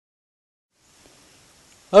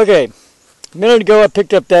Okay, a minute ago I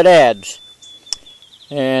picked up that ads,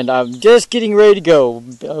 and I'm just getting ready to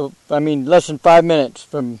go. I mean, less than 5 minutes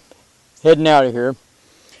from heading out of here.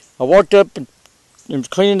 I walked up and was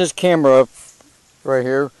cleaning this camera up right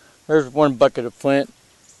here. There's one bucket of flint,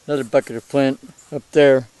 another bucket of flint up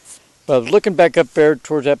there. But I was looking back up there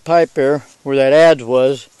towards that pipe there where that ads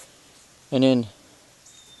was, and then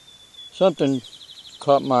something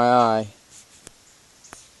caught my eye.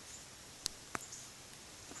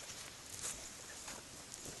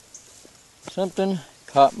 Something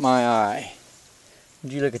caught my eye.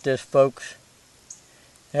 Would you look at this, folks?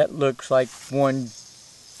 That looks like one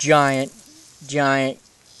giant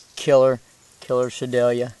killer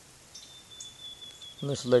Sedalia.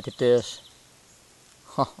 Let's look at this.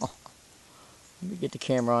 Let me get the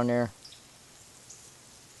camera on there.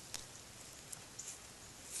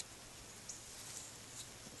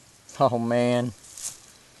 Oh man,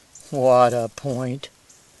 what a point.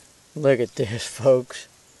 Look at this, folks.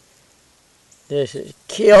 This is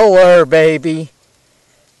killer, baby.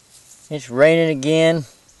 It's raining again.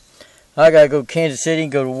 I gotta go to Kansas City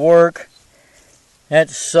and go to work. That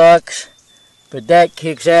sucks. But that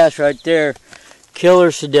kicks ass right there.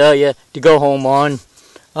 Killer Sedalia to go home on.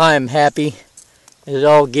 I am happy as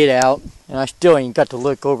all get out. And I still ain't got to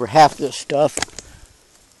look over half this stuff.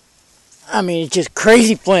 I mean, it's just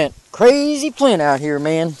crazy flint. Crazy flint out here,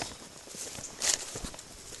 man.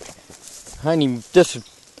 I didn't even, this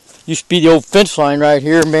used to be the old fence line right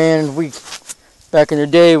here, man. Back in the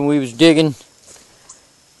day when we was digging,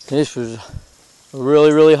 this was a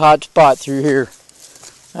really hot spot through here.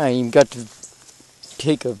 I ain't even got to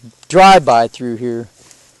take a drive-by through here.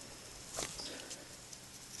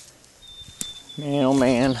 Man, oh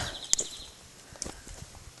man.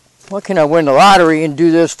 Why can't I win the lottery and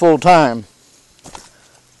do this full time?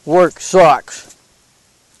 Work sucks.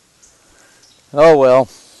 Oh well.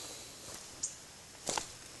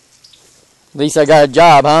 At least I got a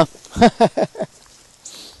job, huh?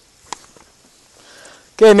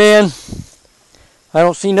 Okay, man. I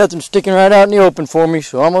don't see nothing sticking right out in the open for me,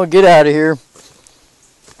 so I'm going to get out of here.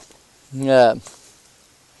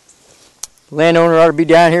 Landowner ought to be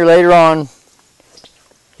down here later on.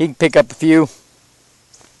 He can pick up a few.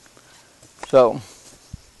 So,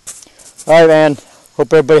 alright, man.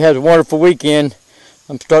 Hope everybody has a wonderful weekend.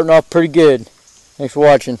 I'm starting off pretty good. Thanks for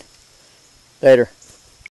watching. Later.